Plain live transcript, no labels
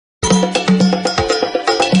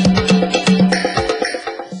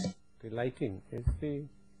lighting? Is the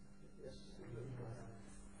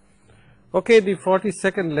okay, the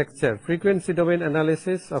 42nd lecture, frequency domain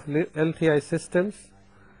analysis of LTI systems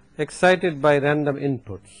excited by random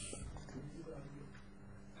inputs.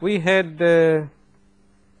 We had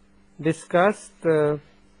discussed the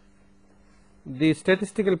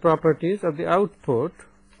statistical properties of the output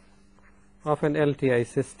of an LTI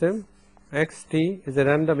system. Xt is a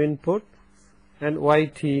random input and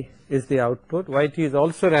Yt is the output. Yt is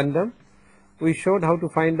also random. We showed how to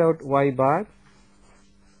find out y bar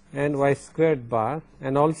and y squared bar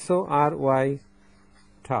and also Ry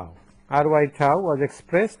tau. Ry tau was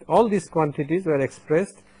expressed, all these quantities were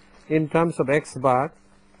expressed in terms of x bar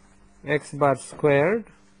squared,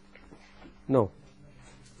 no,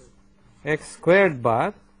 x squared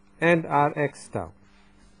bar and Rx tau.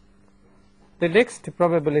 The next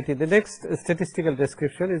probability, the next statistical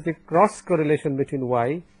description is the cross correlation between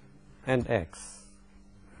y and x.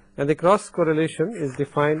 And the cross correlation is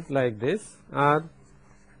defined like this: R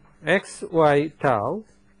xy tau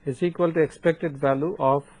is equal to expected value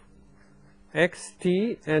of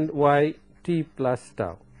xt and yt plus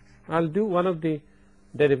tau. I'll do one of the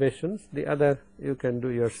derivations, the other you can do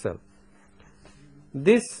yourself.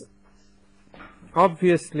 This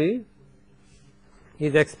obviously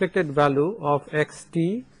is expected value of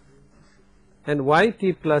xt and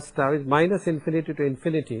yt plus tau is minus infinity to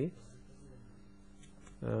infinity,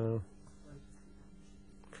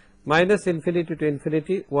 minus infinity to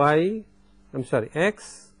infinity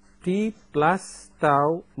x t plus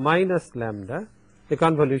tau minus lambda, the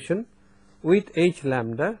convolution with h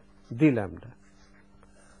lambda d lambda.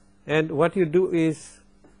 And what you do is,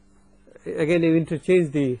 again you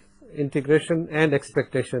interchange the integration and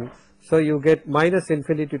expectation, so you get minus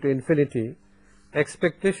infinity to infinity.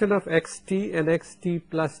 Expectation of xt and xt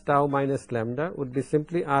plus tau minus lambda would be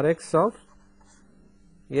simply Rx of,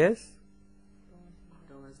 yes,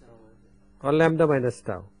 or lambda minus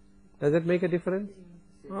tau. Does it make a difference?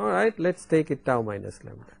 Alright, let's take it tau minus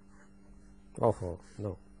lambda. Oh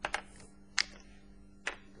no.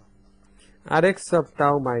 Rx of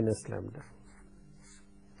tau minus lambda.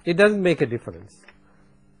 It doesn't make a difference.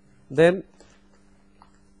 Then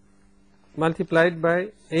multiplied by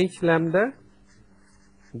h lambda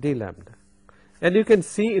d lambda. And you can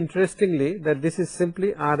see interestingly that this is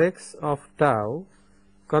simply Rx of tau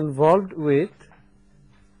convolved with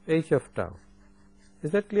h of tau.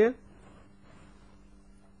 Is that clear?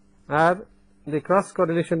 The cross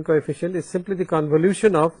correlation coefficient is simply the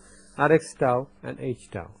convolution of Rx tau and h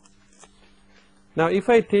tau. Now if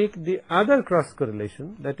I take the other cross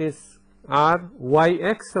correlation, that is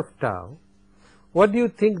Ryx of tau, what do you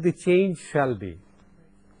think the change shall be?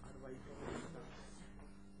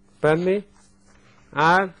 Pardon me?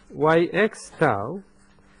 Ryx tau,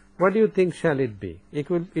 what do you think shall it be? It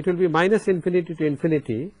will be minus infinity to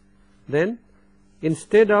infinity. Then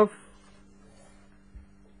instead of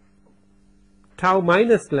tau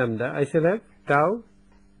minus lambda, I shall have tau.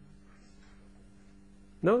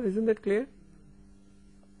 No, isn't that clear?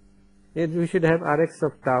 We should have Rx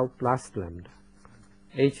of tau plus lambda,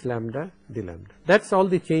 h lambda d lambda. That's all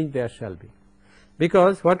the change there shall be,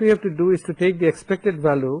 because what we have to do is to take the expected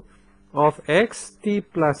value of xt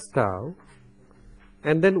plus tau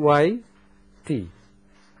and then yt,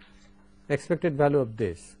 expected value of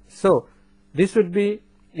this. So this would be,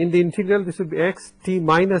 in the integral, this would be xt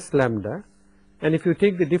minus lambda, and if you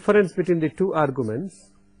take the difference between the two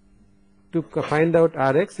arguments to find out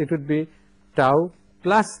Rx, it would be tau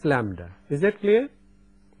plus lambda. Is that clear?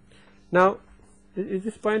 Now is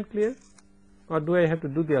this point clear, or do I have to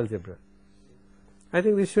do the algebra? I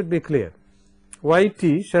think this should be clear.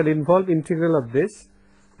 Yt shall involve integral of this,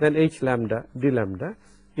 then h lambda d lambda.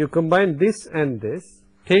 You combine this and this,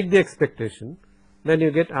 take the expectation, then you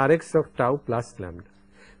get Rx of tau plus lambda.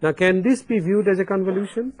 Now can this be viewed as a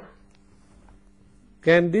convolution?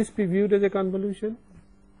 Can this be viewed as a convolution?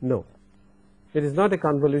 No, it is not a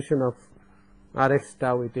convolution of Rx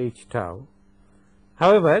tau with h tau.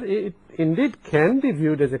 However, it indeed can be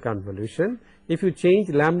viewed as a convolution if you change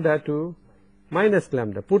lambda to minus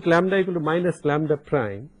lambda, put lambda equal to minus lambda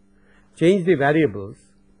prime, change the variables,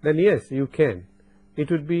 then yes, you can. It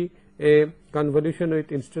would be a convolution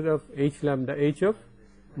with, instead of h lambda, h of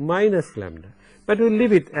minus lambda. But we will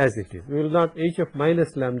leave it as it is. We will not, h of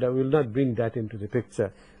minus lambda, we will not bring that into the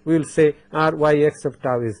picture. We will say Ryx of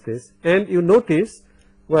tau is this. And you notice,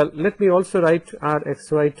 well, let me also write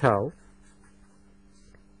Rxy tau.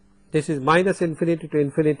 This is minus infinity to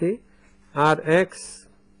infinity, Rx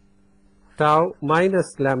tau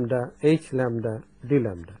minus lambda, h lambda, d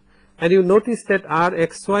lambda. And you notice that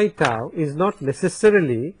Rxy tau is not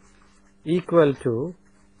necessarily equal to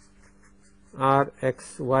r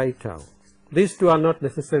x y tau. These two are not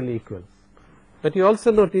necessarily equal, but you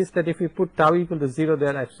also notice that if you put tau equal to 0, they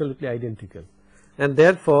are absolutely identical, and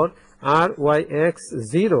therefore r y x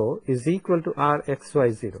 0 is equal to r x y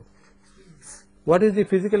 0. What is the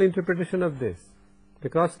physical interpretation of this? The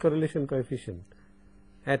cross correlation coefficient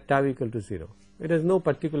at tau equal to 0. It has no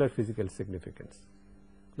particular physical significance.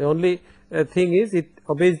 The only thing is it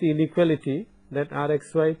obeys the inequality that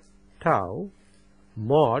rxy tau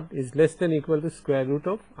mod is less than equal to square root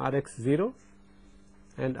of rx0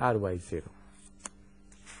 and ry0.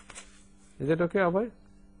 Is that okay, Abhay?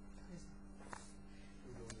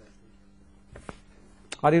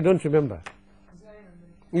 Or you don't remember?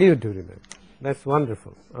 You do remember. That's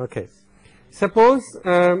wonderful. Okay. Suppose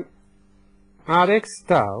rx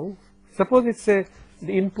tau, suppose it's the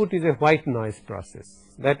input is a white noise process.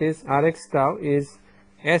 That is, rx tau is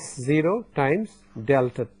S0 times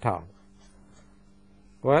delta tau.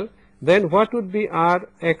 Well, then what would be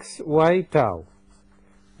rxy tau?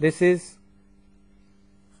 This is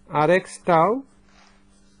rx tau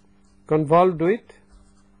convolved with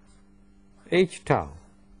h tau,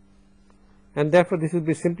 and therefore this would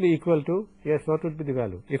be simply equal to, yes, what would be the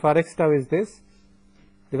value? If rx tau is this,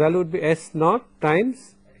 the value would be S0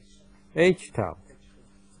 times h tau.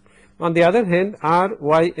 On the other hand,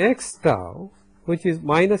 ryx tau, which is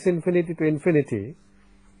minus infinity to infinity,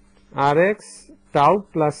 rx tau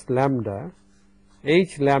plus lambda,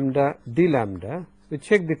 h lambda d lambda. We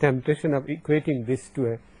check the temptation of equating this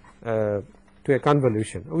to a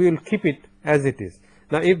convolution. We will keep it as it is.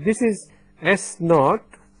 Now, if this is S0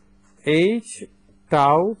 h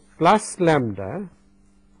tau plus lambda,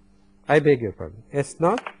 I beg your pardon,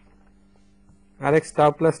 S0 rx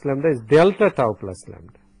tau plus lambda is delta tau plus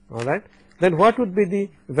lambda. All right. Then what would be the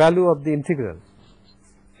value of the integral?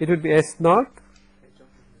 It would be S0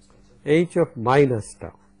 h of minus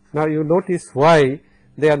tau. Now you notice why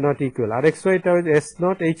they are not equal. Rxy tau is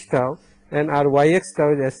S0 h tau and ryx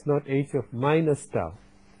tau is S0 h of minus tau.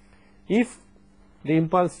 If the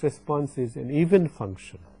impulse response is an even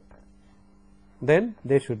function, then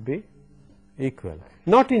they should be equal.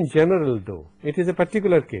 Not in general though. It is a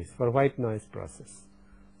particular case for white noise process.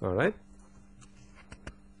 All right.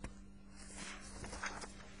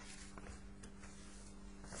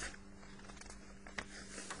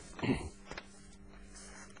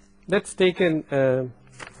 Let's take an, I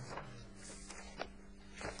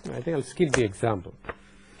think I'll skip the example.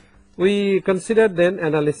 We consider then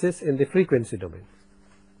analysis in the frequency domain.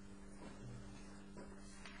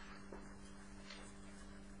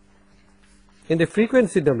 In the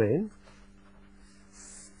frequency domain,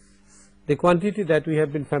 the quantity that we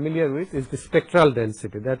have been familiar with is the spectral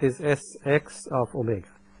density, that is Sx of omega.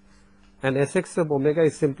 And Sx of omega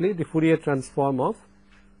is simply the Fourier transform of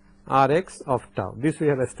Rx of tau. This we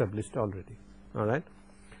have established already. All right.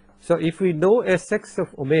 So if we know Sx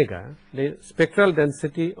of omega, the spectral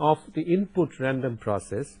density of the input random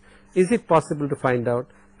process, is it possible to find out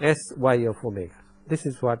Sy of omega? This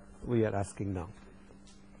is what we are asking now.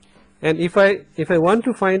 And if I want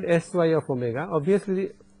to find Sy of omega,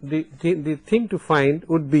 obviously the thing to find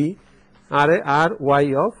would be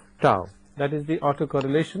Ry of tau. That is the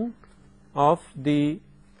autocorrelation of the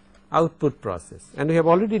output process, and we have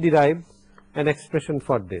already derived an expression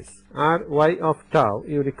for this. Ry of tau,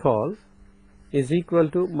 you recall, is equal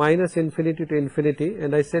to minus infinity to infinity,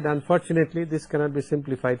 and I said unfortunately this cannot be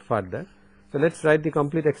simplified further. So let's write the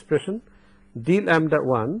complete expression, d lambda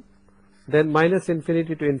 1, then minus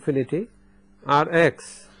infinity to infinity,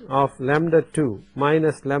 Rx of lambda 2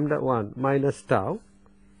 minus lambda 1 minus tau,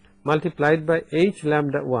 multiplied by h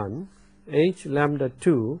lambda 1, h lambda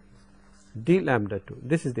 2, d lambda 2.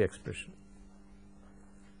 This is the expression.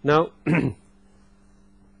 Now,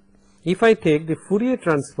 if I take the Fourier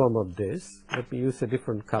transform of this, let me use a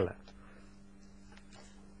different color.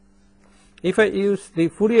 If I use the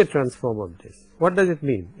Fourier transform of this, what does it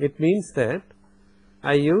mean? It means that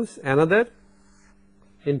I use another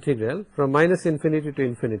integral from minus infinity to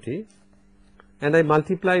infinity, and I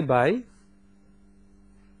multiply by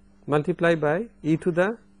e to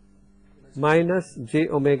the minus j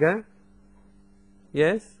omega,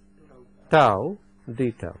 yes, tau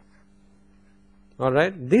d tau. All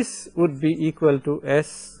right. This would be equal to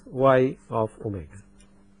Sy of omega.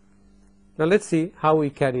 Now let's see how we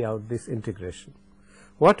carry out this integration.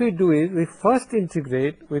 What we do is we first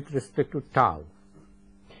integrate with respect to tau,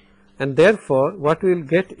 and therefore what we will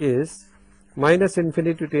get is minus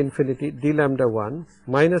infinity to infinity d lambda 1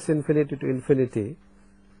 minus infinity to infinity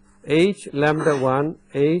h lambda 1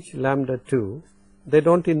 h lambda 2. They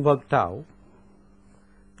don't involve tau.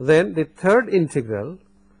 Then the third integral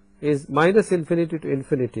is minus infinity to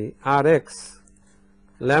infinity Rx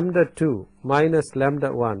lambda 2 minus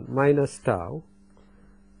lambda 1 minus tau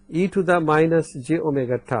e to the minus j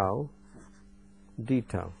omega tau d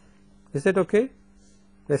tau. Is that okay?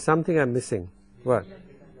 There's something I'm missing. What?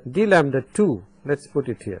 D lambda 2. Let's put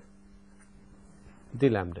it here. D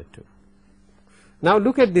lambda 2. Now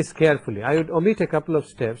look at this carefully. I would omit a couple of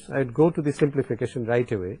steps. I would go to the simplification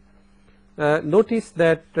right away. Notice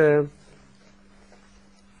that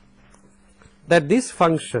that this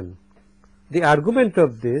function, the argument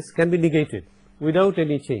of this can be negated without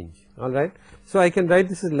any change. All right. So I can write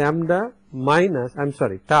this as lambda minus,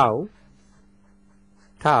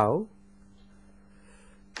 tau.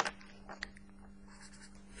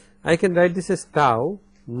 I can write this as tau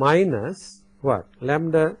minus what?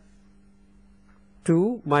 Lambda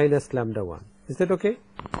 2 minus lambda 1. Is that okay?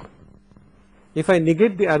 If I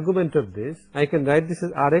negate the argument of this, I can write this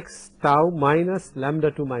as Rx tau minus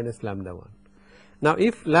lambda 2 minus lambda 1. Now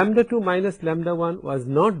if lambda 2 minus lambda 1 was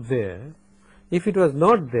not there, if it was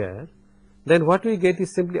not there, then what we get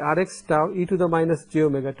is simply Rx tau e to the minus j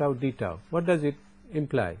omega tau d tau. What does it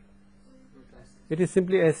imply? It is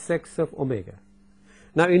simply Sx of omega.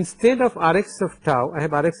 Now instead of Rx of tau, I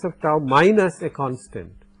have Rx of tau minus a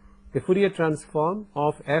constant. The Fourier transform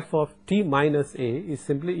of f of t minus a is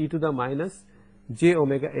simply e to the minus j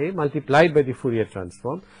omega a multiplied by the Fourier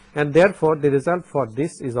transform, and therefore the result for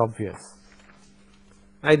this is obvious.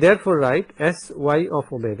 I therefore write Sy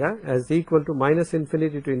of omega as equal to minus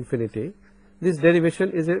infinity to infinity. This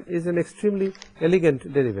derivation is an extremely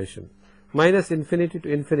elegant derivation. Minus infinity to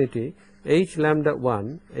infinity h lambda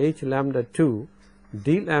 1, h lambda 2,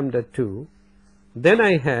 d lambda 2. Then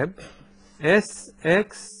I have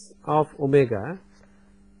Sx of omega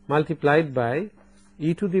multiplied by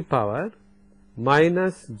e to the power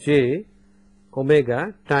minus j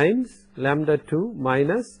omega times lambda 2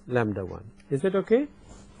 minus lambda 1. Is that okay?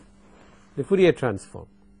 The Fourier transform.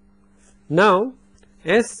 Now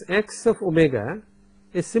Sx of omega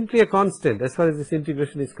is simply a constant as far as this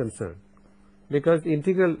integration is concerned, because the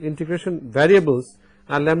integration variables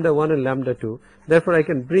are lambda 1 and lambda 2. Therefore I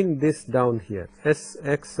can bring this down here,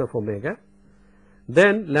 Sx of omega.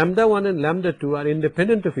 Then lambda 1 and lambda 2 are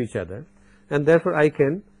independent of each other, and therefore I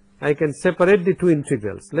can separate the two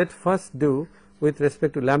integrals. Let's first do with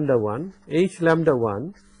respect to lambda 1, h lambda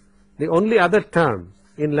 1. The only other term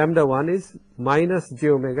in lambda 1 is minus j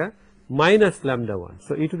omega minus lambda 1.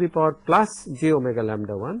 So e to the power plus j omega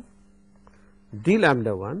lambda 1 d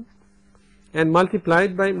lambda 1, and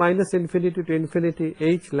multiplied by minus infinity to infinity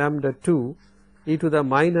h lambda 2 e to the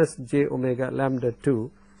minus j omega lambda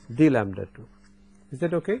 2 d lambda 2. Is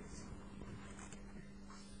that okay?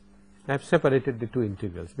 I have separated the two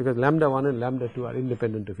integrals because lambda 1 and lambda 2 are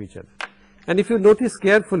independent of each other. And if you notice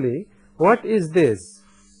carefully, what is this?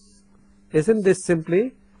 Isn't this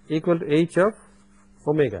simply equal to h of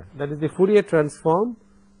omega? That is the Fourier transform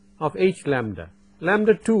of h lambda.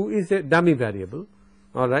 Lambda 2 is a dummy variable,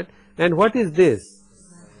 alright. And what is this?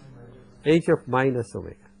 H of minus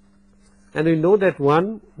omega. And we know that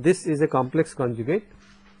this is a complex conjugate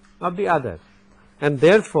of the other. And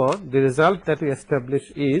therefore, the result that we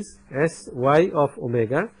establish is Sy of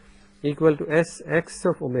omega equal to Sx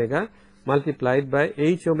of omega multiplied by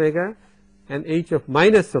h omega and h of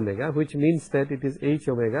minus omega, which means that it is h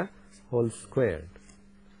omega whole squared.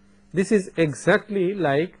 This is exactly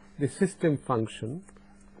like the system function,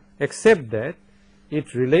 except that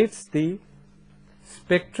it relates the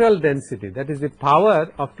spectral density, that is the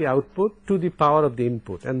power of the output, to the power of the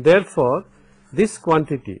input, and therefore this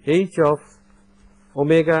quantity h of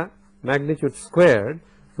omega magnitude squared,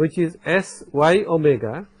 which is Sy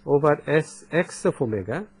omega over Sx of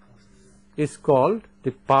omega, is called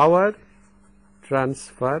the power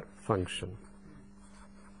transfer function.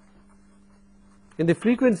 In the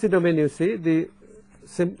frequency domain, you see, the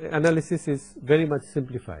analysis is very much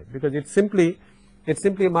simplified, because it's simply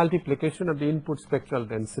a multiplication of the input spectral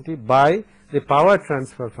density by the power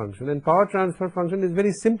transfer function, and power transfer function is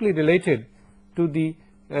very simply related to the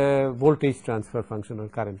voltage transfer function or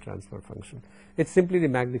current transfer function. It's simply the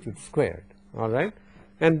magnitude squared, all right,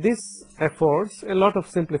 and this affords a lot of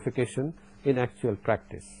simplification in actual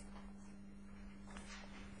practice.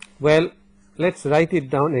 Well, let's write it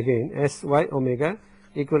down again. Sy omega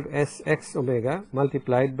equal to Sx omega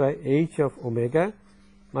multiplied by h of omega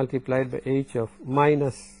multiplied by h of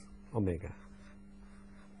minus omega,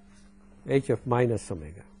 h of minus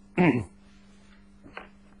omega.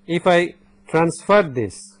 If I transfer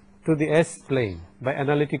this to the S plane by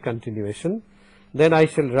analytic continuation, then I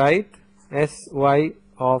shall write Sy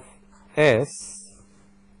of S.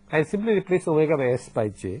 I simply replace omega by S by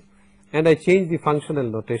j. and I change the functional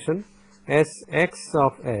notation as x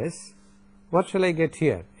of s, what shall I get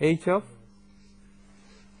here? H of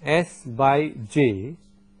s by j.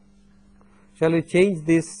 Shall we change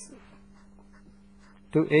this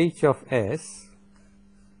to h of s?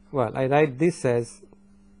 Well, I write this as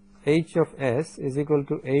h of s is equal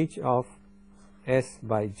to h of s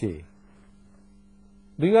by j.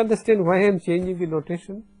 Do you understand why I am changing the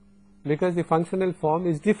notation? Because the functional form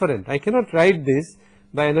is different. I cannot write this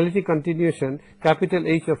by analytic continuation capital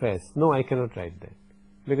H of s. No, I cannot write that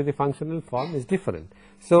because the functional form is different.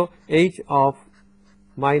 So, h of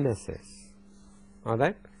minus s.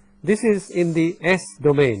 Alright. This is in the s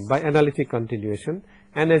domain by analytic continuation,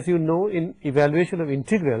 and as you know, in evaluation of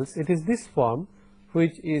integrals, it is this form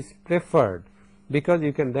which is preferred because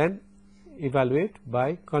you can then evaluate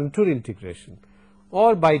by contour integration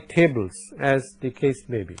or by tables, as the case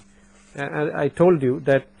may be. I told you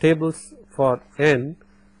that tables for n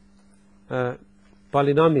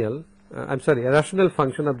polynomial, I am sorry, a rational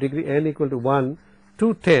function of degree n equal to 1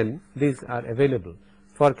 to 10, these are available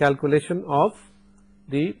for calculation of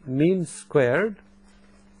the mean squared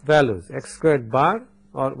values, x squared bar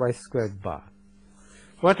or y squared bar.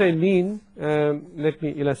 What I mean, let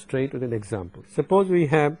me illustrate with an example. Suppose we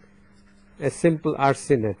have a simple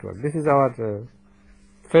RC network. This is our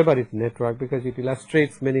favorite network because it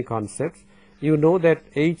illustrates many concepts. You know that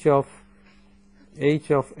h of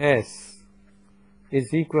s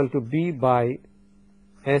is equal to b by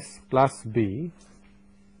s plus b,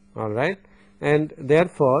 alright, and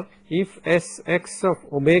therefore if Sx of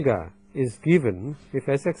omega is given,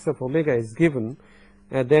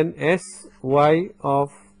 then Sy of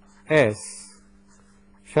s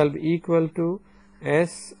shall be equal to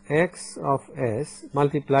Sx of s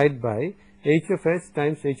multiplied by h of s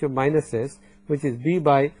times h of minus s, which is b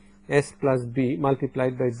by s plus b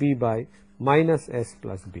multiplied by b by minus s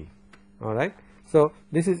plus b. Alright. So,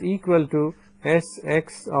 this is equal to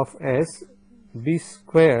Sx of s b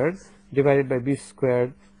squared divided by b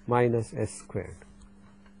squared minus s squared.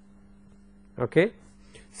 Okay.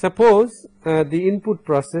 Suppose the input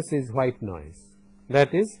process is white noise,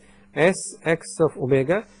 that is Sx of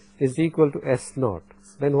omega is equal to s naught.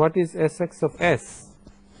 Then what is Sx of s?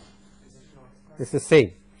 It's the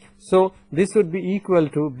same. So, this would be equal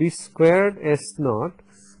to b squared s naught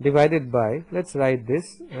divided by, let us write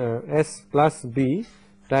this, s plus b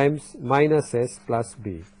times minus s plus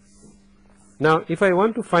b. Now, if I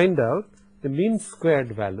want to find out the mean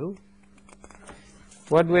squared value,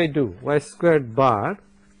 what do? Y squared bar,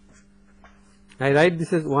 I write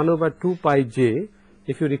this as 1 over 2 pi j,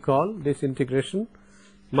 if you recall this integration,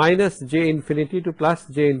 minus j infinity to plus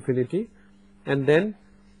j infinity, and then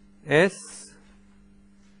s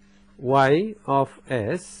y of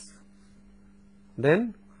s,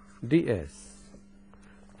 then ds.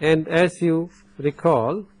 And as you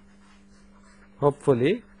recall,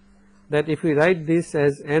 hopefully, that if we write this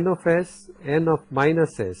as n of s, n of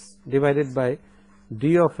minus s divided by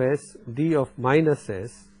d of s, d of minus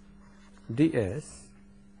s, ds,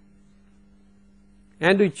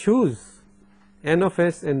 and we choose n of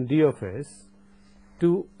s and d of s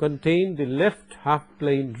to contain the left half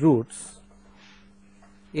plane roots,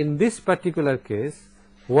 in this particular case,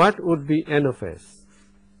 what would be n of s?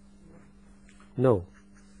 No,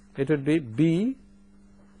 it would be b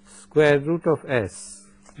square root of s,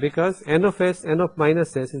 because n of s, n of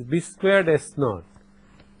minus s is b squared s naught,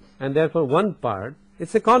 and therefore one part, it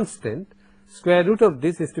is a constant, square root of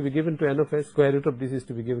this is to be given to n of s, square root of this is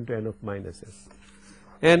to be given to n of minus s.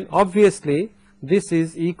 And obviously, this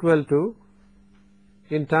is equal to,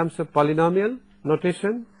 in terms of polynomial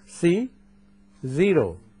notation, c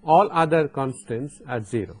 0, all other constants are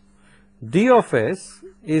 0. D of s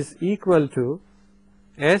is equal to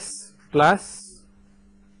s plus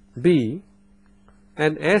b,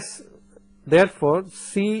 and s, therefore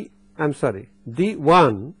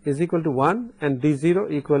d1 is equal to 1 and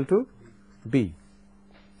d0 equal to b,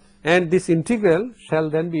 and this integral shall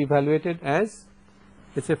then be evaluated as,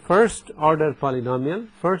 it is a first order polynomial,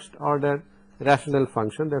 first order rational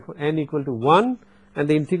function, therefore n equal to 1, and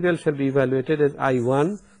the integral shall be evaluated as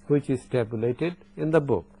I1, which is tabulated in the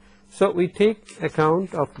book. So, we take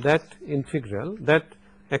account of that integral, that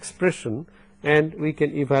expression, and we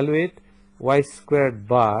can evaluate y squared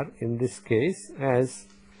bar in this case as,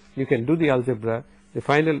 you can do the algebra, the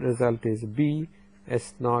final result is b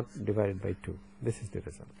s naught divided by 2. This is the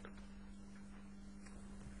result.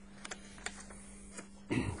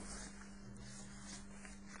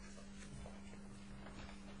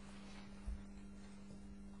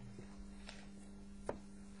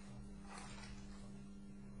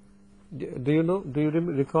 Do you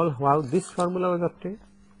recall how this formula was obtained?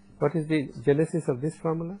 What is the genesis of this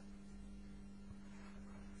formula?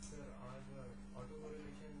 Sir, our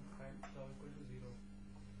autocorrelation finds tau equal to 0.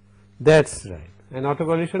 That's right. An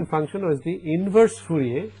autocorrelation function was the inverse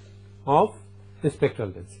Fourier of the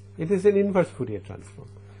spectral density. It is an inverse Fourier transform.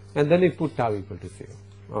 And then we put tau equal to 0.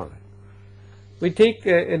 All right. We take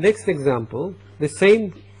a next example, the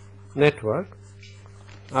same network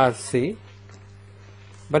RC,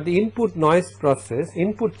 but the input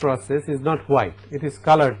process is not white, it is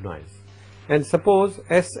colored noise. And suppose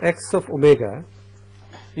Sx of omega,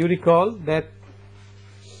 you recall that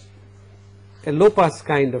a low pass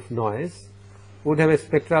kind of noise would have a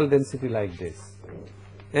spectral density like this.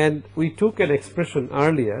 And we took an expression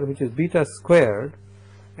earlier which is beta squared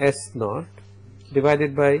S naught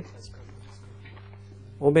divided by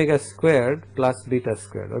omega squared plus beta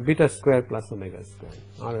squared, or beta squared plus omega squared.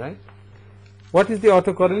 All right. What is the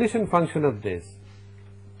autocorrelation function of this?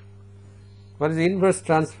 What is the inverse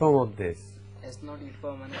transform of this? S naught e to the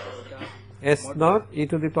power minus beta S naught e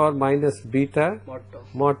to the power minus beta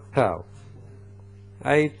mod tau.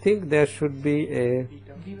 I think there should be a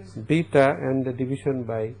beta and the division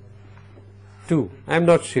by 2. I am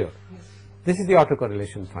not sure. This is the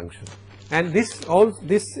autocorrelation function. And this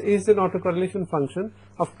is an autocorrelation function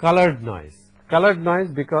of colored noise. Colored noise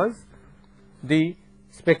because the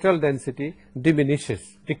spectral density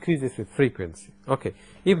decreases with frequency. Okay.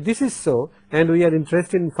 If this is so, and we are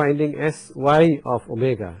interested in finding Sy of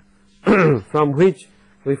omega, from which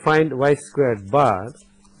we find y squared bar,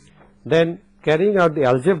 then carrying out the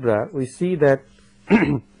algebra, we see that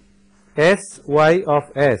Sy of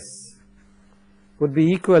S would be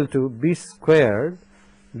equal to b squared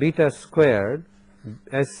beta squared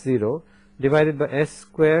S0 divided by S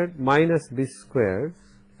squared minus b squared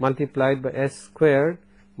multiplied by S squared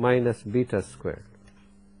minus beta squared.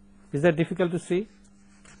 Is that difficult to see?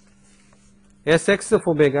 Sx of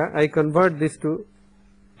omega, I convert this to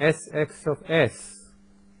Sx of S,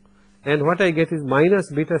 and what I get is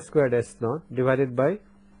minus beta squared S naught divided by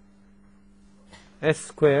S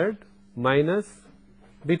squared minus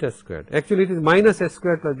beta squared. Actually it is minus S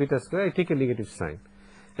squared plus beta squared. I take a negative sign,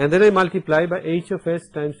 and then I multiply by h of S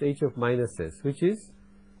times h of minus S, which is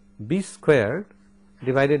b squared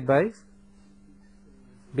divided by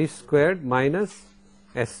b squared minus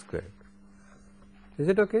S squared. Is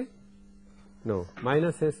it okay? No,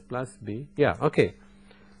 minus S plus b, yeah, okay.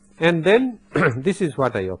 And then this is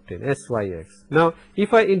what I obtain, Syx. Now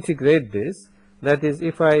if I integrate this, that is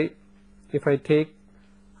if I take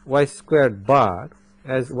y squared bar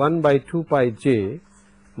as 1 by 2 pi j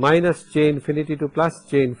minus j infinity to plus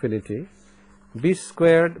j infinity b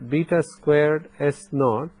squared beta squared S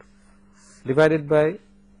naught divided by,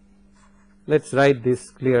 let's write this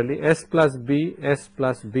clearly, S plus b S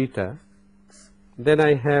plus beta, then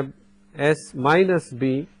I have S minus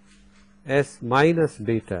b S minus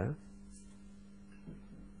beta.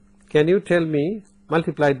 Can you tell me,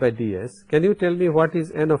 multiplied by ds, can you tell me what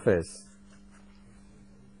is n of S?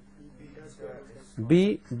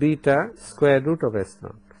 B beta square root of S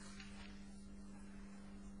naught.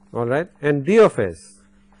 Alright, and d of S?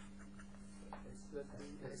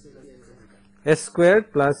 S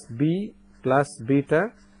squared plus b plus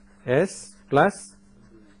beta S plus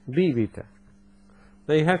b beta.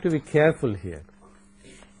 Now you have to be careful here,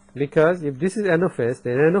 because if this is n of S,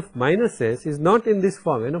 then n of minus S is not in this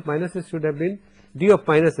form. N of minus S should have been, d of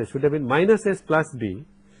minus S should have been minus S plus b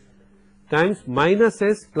times minus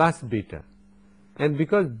S plus beta, and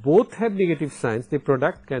because both have negative signs, the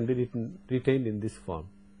product can be retained in this form.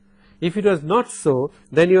 If it was not so,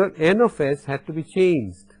 then your n of S had to be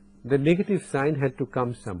changed. The negative sign had to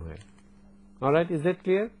come somewhere. Alright, is that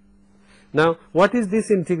clear? Now what is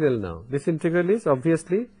this integral now? This integral is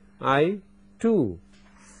obviously I2,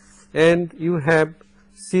 and you have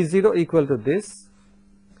C0 equal to this,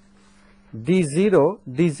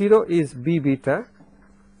 D0 is B beta,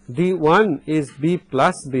 D1 is B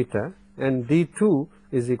plus beta, and D2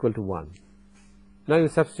 is equal to 1. Now you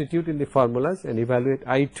substitute in the formulas and evaluate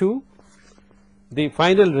I2. The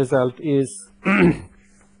final result is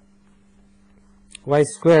y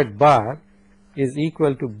squared bar is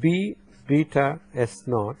equal to B beta S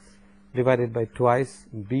naught divided by twice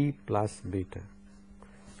B plus beta.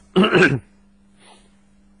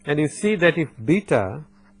 And you see that if beta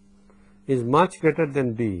is much greater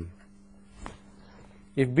than B,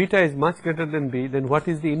 if beta is much greater than B, then what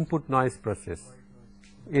is the input noise process?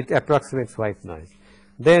 It approximates white noise.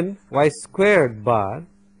 Then y squared bar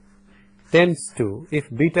tends to, if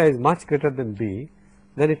beta is much greater than B,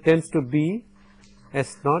 then it tends to be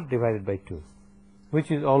S naught divided by 2,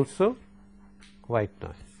 which is also white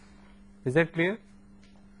noise. Is that clear?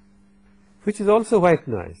 which is also white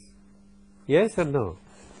noise. Yes or no?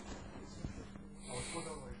 Output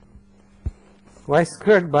of white noise. Y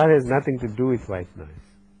squared bar has nothing to do with white noise.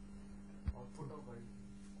 Output of white.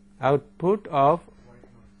 Output of, White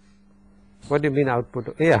noise. what do you mean output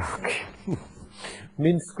of, yeah, okay.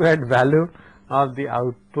 Mean squared value of the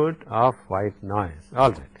output of white noise.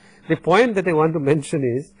 Alright. The point that I want to mention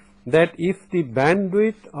is that if the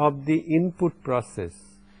bandwidth of the input process,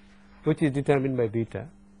 which is determined by beta,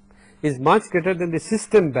 is much greater than the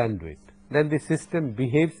system bandwidth, then the system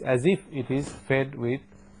behaves as if it is fed with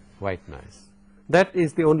white noise. That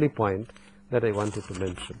is the only point that I wanted to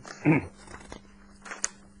mention.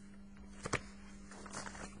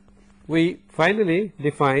 We finally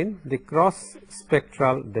define the cross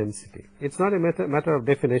spectral density. It's not a matter of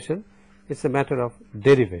definition, it's a matter of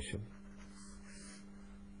derivation.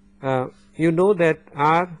 You know that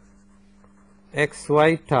R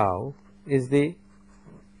xy tau is the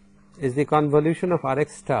convolution of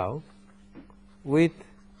Rx tau with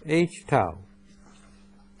H tau,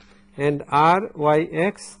 and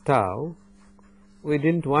Ryx tau, we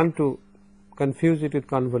didn't want to confuse it with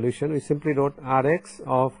convolution, we simply wrote Rx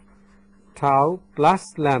of tau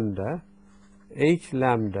plus lambda H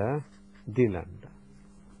lambda d lambda.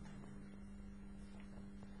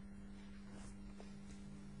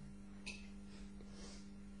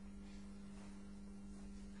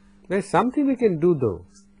 There is something we can do though.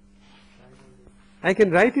 I can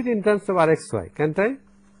write it in terms of Rxy, can't I?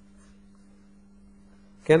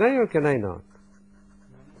 Can I or can I not?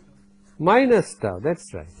 Minus tau,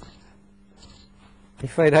 that's right.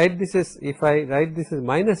 If I write this as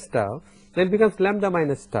minus tau, then it becomes lambda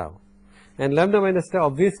minus tau, and lambda minus tau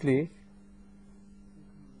obviously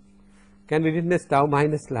can be written as tau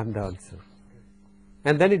minus lambda also,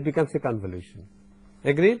 and then it becomes a convolution.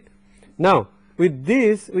 Agreed? Now with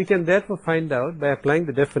this we can therefore find out by applying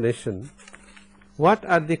the definition what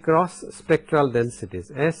are the cross spectral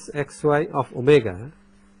densities S xy of omega.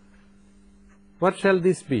 What shall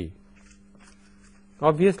this be?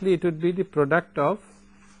 Obviously it would be the product of,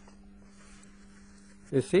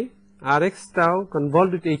 you see, Rx tau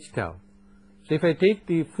convolved with H tau. So if I take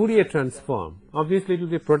the Fourier transform, obviously it will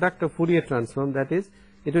be product of Fourier transform, that is,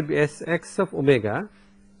 it would be Sx of omega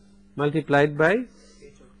multiplied by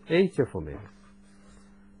H of omega.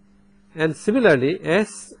 And similarly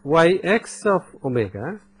Syx of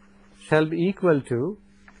omega shall be equal to,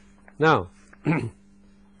 now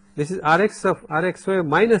this is Rx of Rxy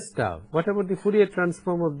minus tau. What about the Fourier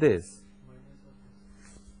transform of this?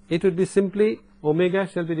 It would be simply omega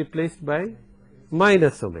shall be replaced by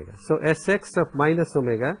minus omega. So Sx of minus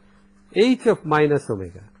omega, H of minus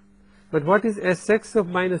omega. But what is Sx of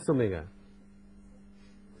minus omega?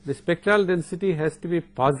 The spectral density has to be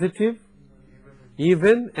positive,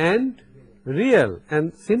 even and real,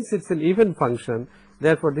 and since it's an even function,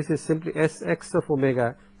 therefore this is simply Sx of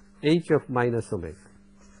omega, H of minus omega.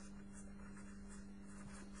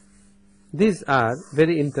 These are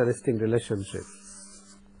very interesting relationships.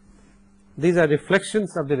 These are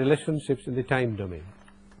reflections of the relationships in the time domain.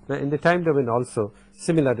 Now in the time domain also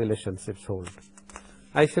similar relationships hold.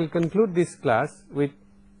 I shall conclude this class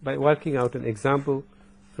by working out an example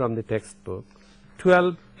from the textbook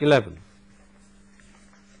 1211.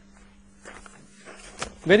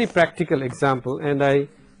 Very practical example, and I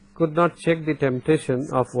could not check the temptation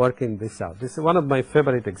of working this out. This is one of my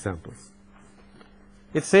favorite examples.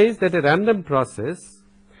 It says that a random process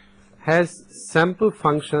has sample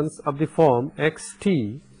functions of the form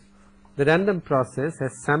xt. The random process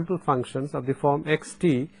has sample functions of the form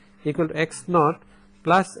xt equal to x naught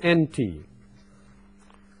plus nt,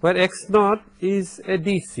 where x naught is a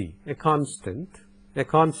DC, a constant,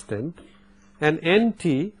 and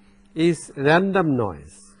nt is random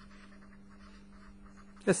noise.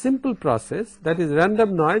 A simple process, that is,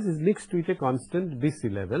 random noise is mixed with a constant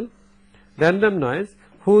DC level. Random noise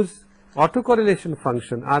whose autocorrelation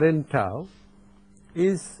function Rn tau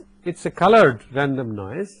is, it's a colored random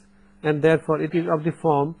noise, and therefore it is of the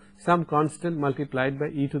form some constant multiplied by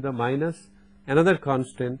e to the minus another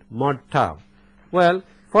constant mod tau. Well,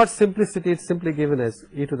 for simplicity it's simply given as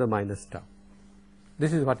e to the minus tau.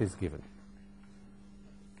 This is what is given.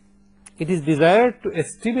 It is desired to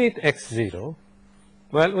estimate x0.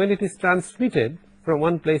 Well, when it is transmitted from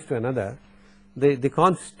one place to another, the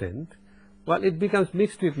constant, well, it becomes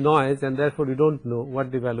mixed with noise, and therefore you don't know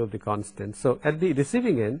what the value of the constant. So at the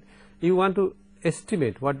receiving end you want to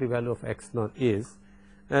estimate what the value of x naught is.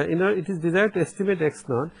 It is desired to estimate x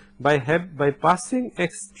naught by passing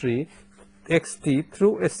xt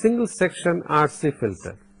through a single section RC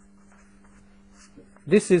filter.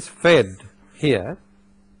 This is fed here,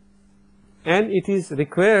 and it is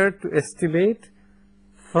required to estimate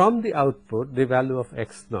from the output the value of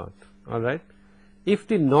x naught, alright. If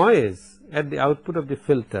the noise at the output of the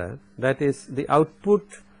filter, that is the output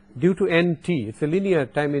due to NT, it is a linear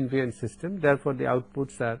time invariant system, therefore the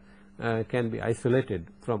outputs are can be isolated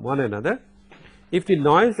from one another. If the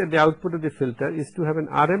noise at the output of the filter is to have an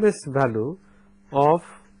RMS value of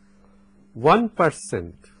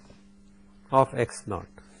 1% of x naught,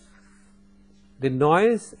 the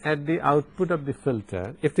noise at the output of the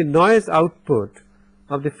filter, if the noise output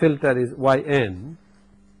of the filter is yn,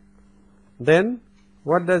 then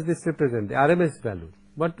what does this represent? The RMS value.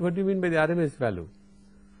 What do you mean by the RMS value?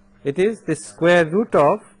 It is the square root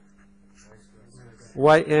of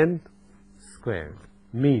yn squared,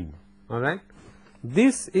 mean, alright.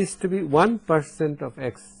 This is to be 1% of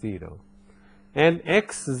x0, and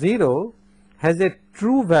x0 has a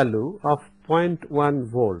true value of 0.1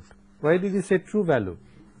 volt. Why did you say true value?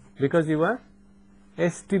 Because you are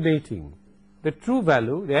estimating. The true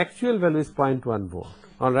value, the actual value is 0.1 volt,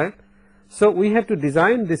 alright. So we have to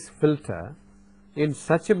design this filter in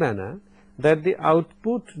such a manner that the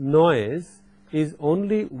output noise is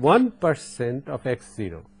only 1% of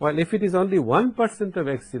x0. Well, if it is only 1% of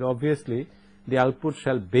x0, obviously the output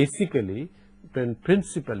shall basically and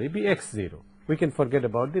principally be x0. We can forget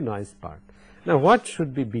about the noise part. Now what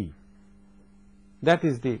should be B? That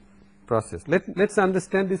is the process. Let's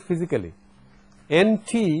understand this physically.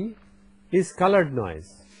 NT is colored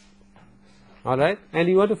noise, alright, and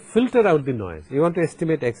you want to filter out the noise, you want to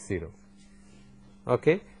estimate x0,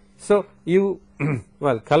 okay. So you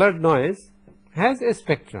well, colored noise has a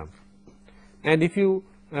spectrum, and if you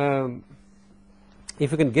can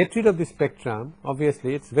get rid of the spectrum,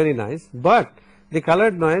 obviously it's very nice, but the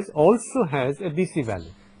colored noise also has a DC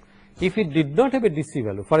value. If it did not have a DC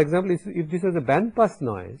value, for example, if this was a band pass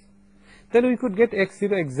noise, then we could get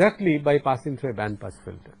x0 exactly by passing through a band pass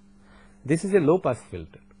filter. This is a low pass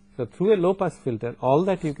filter. So through a low pass filter, all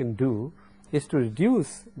that you can do is to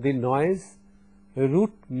reduce the noise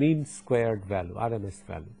root mean squared value, RMS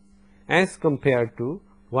value, as compared to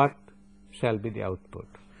what shall be the output.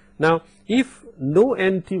 Now if no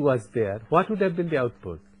NT was there, what would have been the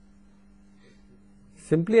output?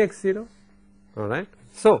 Simply x0, alright.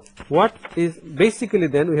 So what is basically,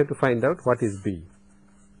 then we have to find out what is B,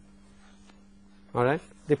 alright.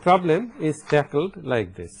 The problem is tackled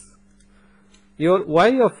like this. Your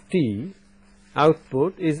y of t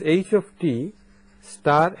output is h of t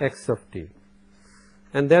star x of t,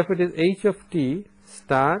 and therefore it is h of t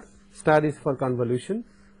star is for convolution,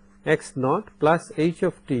 x naught plus h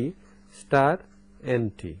of t star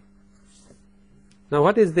nt. Now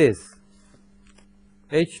what is this?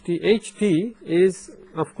 ht is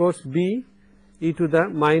of course b e to the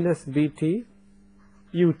minus bt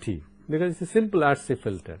ut, because it's a simple RC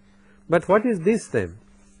filter. But what is this then?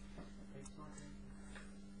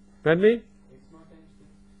 Pardon me?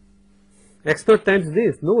 X naught times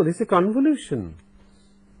this. No, this is a convolution.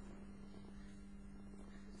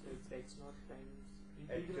 So it's x naught times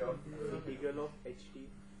integral of ht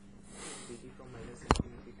dt from minus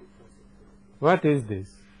infinity to plus infinity. What is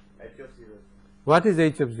this? H of 0. What is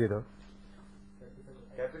h of 0?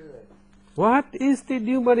 Capital H. What is the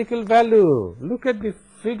numerical value? Look at the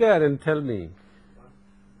figure and tell me.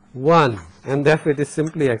 1, and therefore it is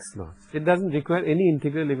simply x naught. It does not require any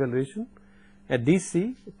integral evaluation. A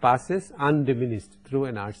DC passes undiminished through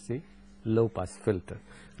an RC low pass filter.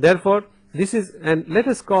 Therefore this is, and let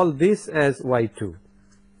us call this as y2.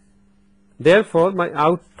 Therefore my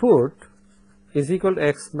output is equal to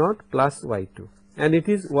x naught plus y2, and it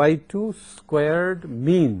is y2 squared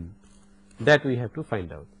mean that we have to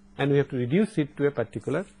find out, and we have to reduce it to a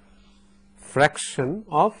particular fraction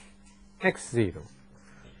of x0.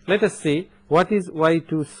 Let us see what is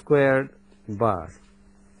y2 squared bar.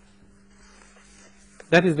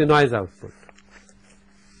 That is the noise output.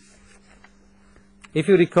 If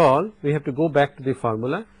you recall, we have to go back to the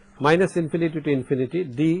formula, minus infinity to infinity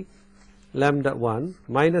d lambda 1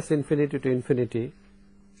 minus infinity to infinity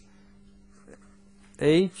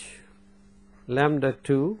h lambda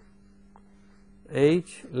 2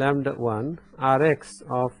 h lambda 1 Rx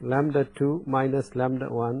of lambda 2 minus lambda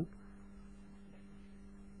 1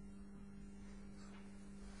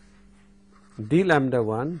 d lambda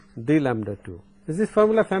 1 d lambda 2. Is this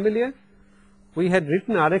formula familiar? We had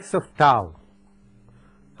written Rx of tau,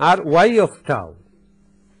 Ry of tau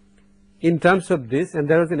in terms of this, and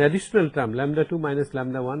there was an additional term lambda 2 minus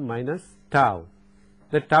lambda 1 minus tau.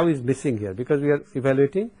 That tau is missing here because we are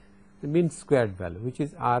evaluating the mean squared value, which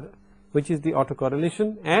is R, which is the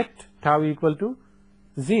autocorrelation at tau equal to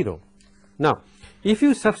 0. Now if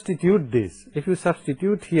you substitute this, if you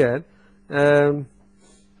substitute here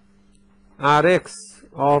Rx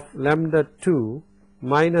of lambda 2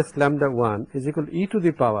 minus lambda 1 is equal to e to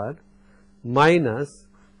the power minus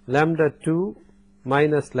lambda 2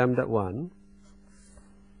 minus lambda 1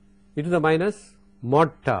 e to the minus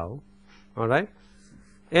mod tau, alright,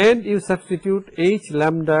 and you substitute h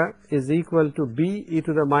lambda is equal to b e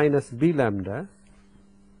to the minus b lambda,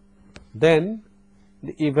 then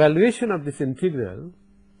the evaluation of this integral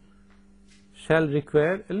shall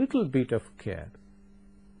require a little bit of care.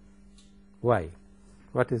 Why?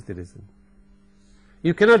 What is the reason?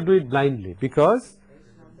 You cannot do it blindly because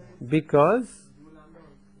b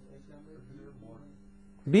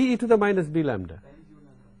e to the minus b lambda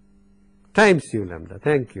times u lambda,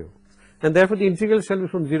 thank you, and therefore the integral shall be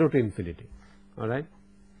from 0 to infinity, alright.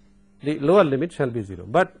 The lower limit shall be 0,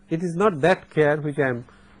 but it is not that care which I am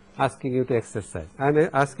asking you to exercise. I am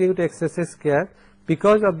asking you to exercise care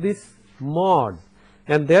because of this mod,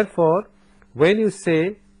 and therefore when you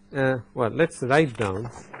say well, let us write down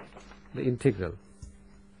the integral.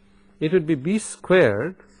 It would be b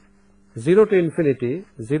squared 0 to infinity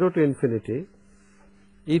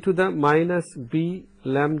e to the minus b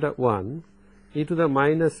lambda 1 e to the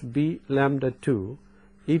minus b lambda 2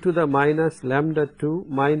 e to the minus lambda 2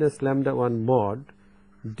 minus lambda 1 mod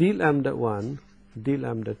d lambda 1 d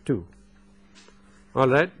lambda 2.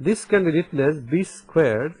 Alright, this can be written as b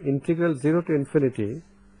squared integral 0 to infinity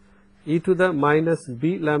e to the minus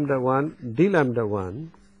b lambda 1 d lambda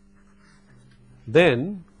 1,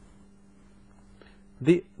 then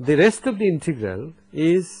the rest of the integral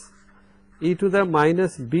is e to the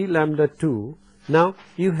minus b lambda 2. Now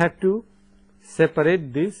you have to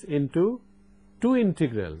separate this into two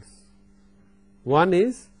integrals. One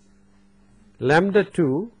is lambda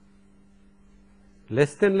 2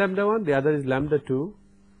 less than lambda 1, the other is lambda 2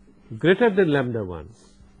 greater than lambda 1.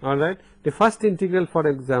 Alright, the first integral, for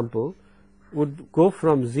example, would go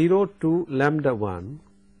from 0 to lambda 1,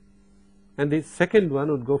 and the second one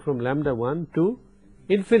would go from lambda 1 to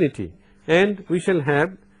infinity, and we shall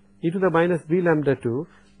have e to the minus b lambda 2.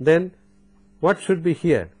 Then what should be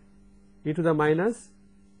here? E to the minus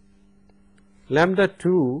lambda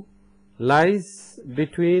 2 lies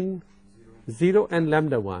between 0 and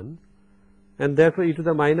lambda 1, and therefore e to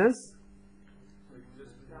the minus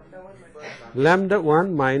lambda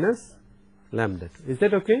 1 minus lambda 2. Is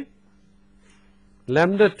that okay?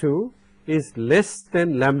 Lambda 2 is less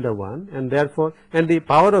than lambda 1, and therefore, and the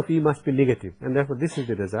power of e must be negative, and therefore this is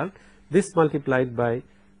the result. This multiplied by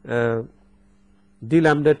d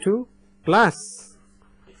lambda 2 plus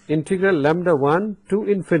integral lambda 1 to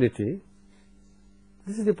infinity.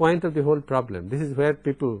 This is the point of the whole problem. This is where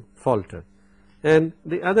people falter. And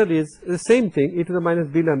the other is the same thing, e to the minus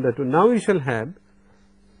b lambda 2. Now you shall have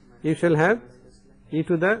e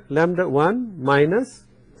to the lambda 1 minus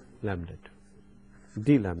lambda 2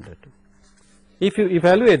 d lambda 2. If you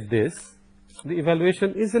evaluate this, the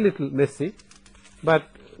evaluation is a little messy, but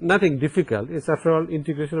nothing difficult. It's after all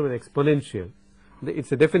integration of an exponential.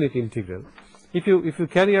 It's a definite integral. If you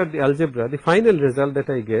carry out the algebra, the final result that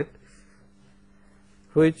I get,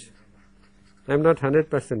 which I am not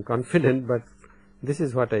 100% confident, but this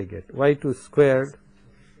is what I get. y2 squared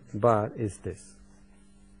bar is this.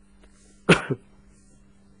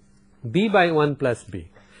 b by 1 plus b,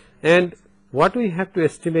 and what we have to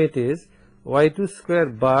estimate is y2 square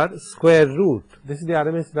bar square root. This is the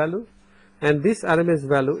RMS value, and this RMS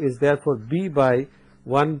value is therefore b by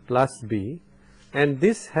 1 plus b, and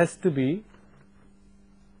this has to be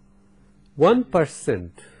 1%,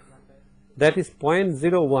 that is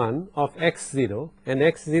 0.01 of x0, and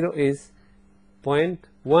x0 is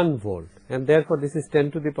 0.1 volt, and therefore this is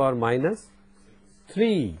 10 to the power minus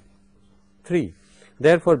 3.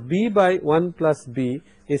 Therefore b by 1 plus b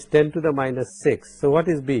is 10 to the minus 6. So what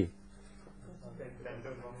is b?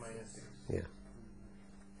 Yeah.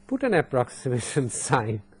 Put an approximation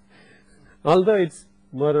sign, although it's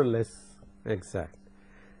more or less exact.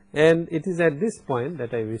 And it is at this point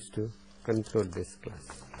that I wish to conclude this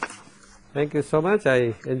class. Thank you so much.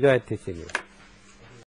 I enjoyed teaching you.